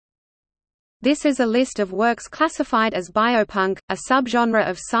This is a list of works classified as biopunk, a subgenre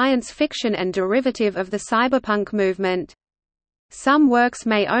of science fiction and derivative of the cyberpunk movement. Some works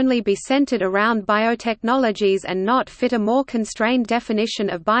may only be centered around biotechnologies and not fit a more constrained definition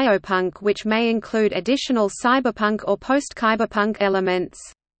of biopunk, which may include additional cyberpunk or post-cyberpunk elements.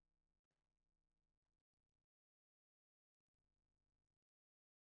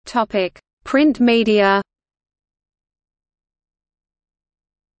 Topic: Print media.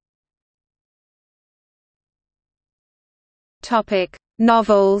 Topic: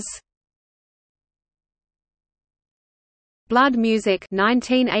 Novels. Blood Music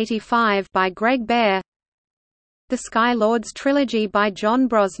 1985 by Greg Bear. The Sky Lords trilogy by John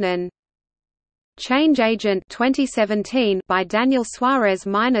Brosnan. Change Agent 2017 by Daniel Suarez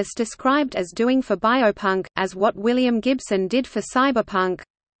Minus described as doing for biopunk, as what William Gibson did for cyberpunk.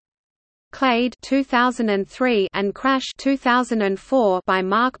 Clade 2003 and Crash 2004 by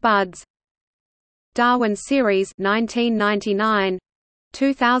Mark Budds. Darwin Series 1999,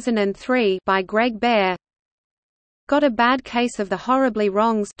 2003 by Greg Bear. Got a Bad Case of the Horribly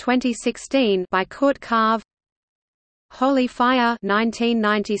Wrongs 2016 by Kurt Carve. Holy Fire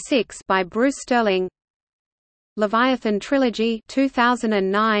 1996 by Bruce Sterling. Leviathan Trilogy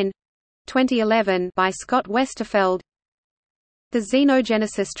 2009, 2011 by Scott Westerfeld. The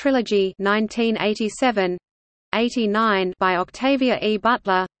Xenogenesis Trilogy 1987, 89 by Octavia E.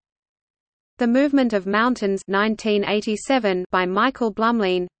 Butler. The Movement of Mountains 1987 by Michael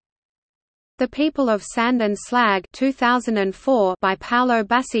Blumlein. The People of Sand and Slag 2004 by Paolo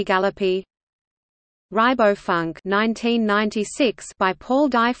Bacigalupi. Ribofunk 1996 by Paul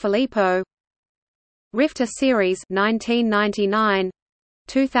Di Filippo. Rifter Series 1999,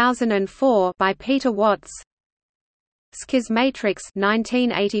 2004 by Peter Watts. Schismatrix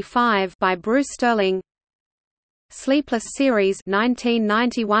 1985 by Bruce Sterling. Sleepless Series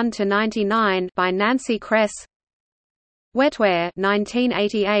 1991–99 by Nancy Kress. Wetware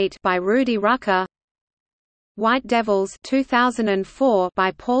 1988 by Rudy Rucker. White Devils 2004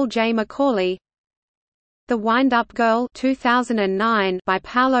 by Paul J. McCauley. The Wind-Up Girl 2009 by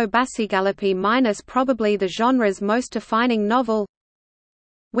Paolo Bacigalupi minus probably the genre's most defining novel.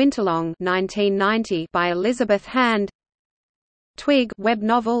 Winterlong 1990 by Elizabeth Hand. Twig web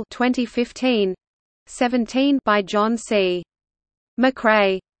novel 2015. 17 by John C.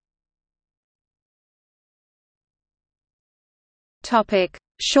 McCrae. Topic: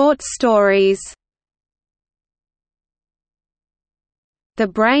 Short stories. The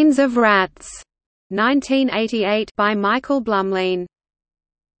Brains of Rats 1988 by Michael Blumlein.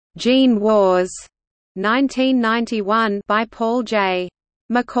 Gene Wars 1991 by Paul J.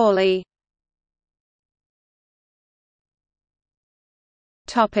 McCauley.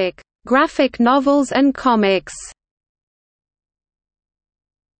 Topic: Graphic novels and comics.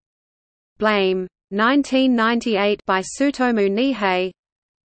 Blame 1998 by Tsutomu Nihei.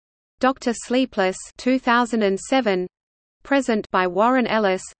 Dr. Sleepless 2007, Present by Warren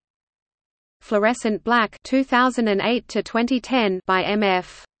Ellis. Fluorescent Black 2008–2010 by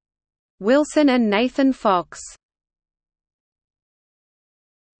M.F. Wilson and Nathan Fox.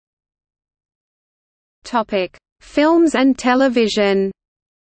 Topic: Films and television.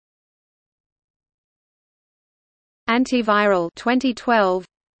 Antiviral 2012.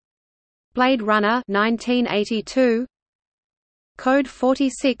 Blade Runner 1982. Code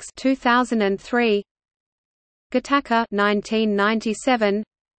 46 2003. Gattaca 1997.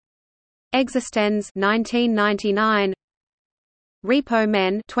 Existenz 1999. Repo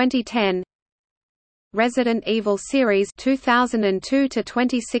Men 2010. Resident Evil series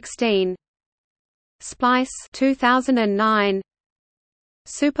 2002–2016. Splice 2009.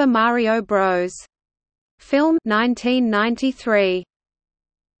 Super Mario Bros. Film 1993.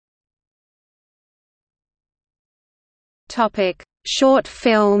 Topic: Short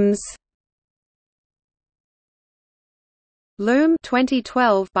films. Loom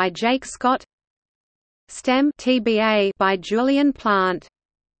 2012 by Jake Scott. STEM TBA by Julian Plant.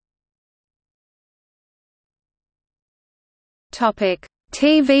 Topic: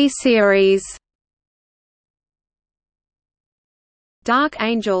 TV series. Dark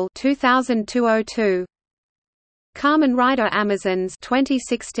Angel 2002-02. Kamen Rider Amazons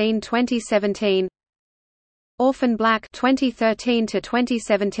 2016–2017. Orphan Black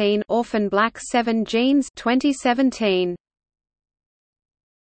 2013–2017. Orphan Black 7 Genes 2017.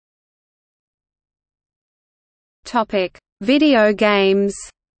 Topic: Video games.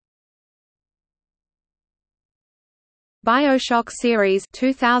 BioShock series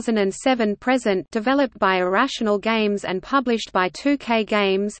 2007 present, developed by Irrational Games and published by 2K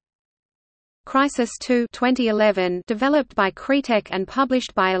Games. Crisis 2 2011, developed by Cretech and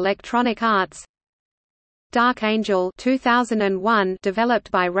published by Electronic Arts. Dark Angel 2001,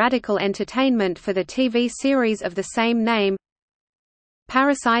 developed by Radical Entertainment for the TV series of the same name.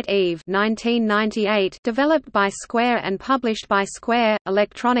 Parasite Eve 1998, developed by Square and published by Square,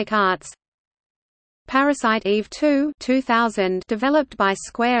 Electronic Arts. Parasite Eve 2 2000, developed by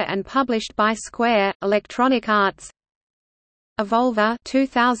Square and published by Square, Electronic Arts. Evolver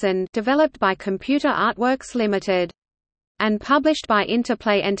 2000, developed by Computer Artworks Limited and published by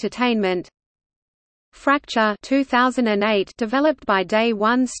Interplay Entertainment. Fracture 2008, developed by Day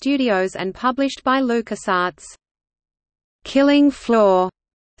One Studios and published by LucasArts. Killing Floor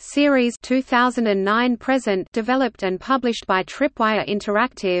series 2009-present, developed and published by Tripwire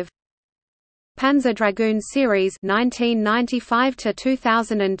Interactive. Panzer Dragoon series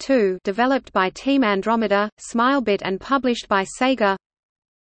 1995–2002, developed by Team Andromeda, Smilebit and published by Sega.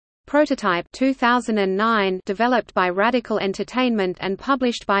 Prototype 2009, developed by Radical Entertainment and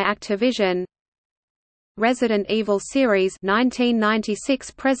published by Activision. Resident Evil series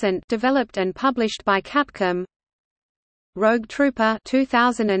 1996–present, developed and published by Capcom. Rogue Trooper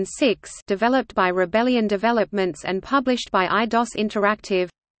 2006, developed by Rebellion Developments and published by Eidos Interactive.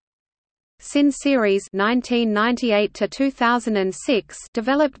 Sin series 1998–2006,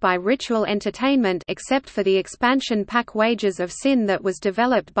 developed by Ritual Entertainment except for the expansion pack Wages of Sin that was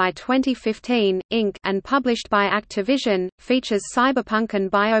developed by 2015, Inc. and published by Activision, features cyberpunk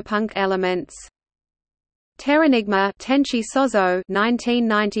and biopunk elements. Terranigma Tenchi Sozo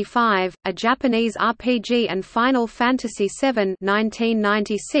 1995, a Japanese RPG, and Final Fantasy VII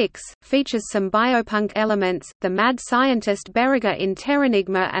 1996, features some biopunk elements. The mad scientist Beriga in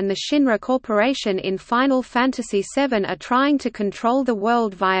Terranigma and the Shinra Corporation in Final Fantasy VII are trying to control the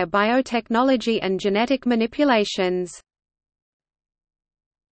world via biotechnology and genetic manipulations.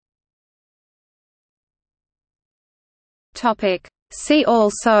 Topic: See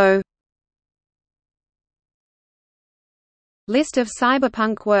also. List of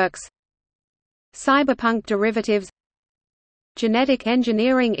cyberpunk works. Cyberpunk derivatives. Genetic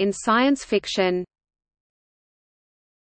engineering in science fiction.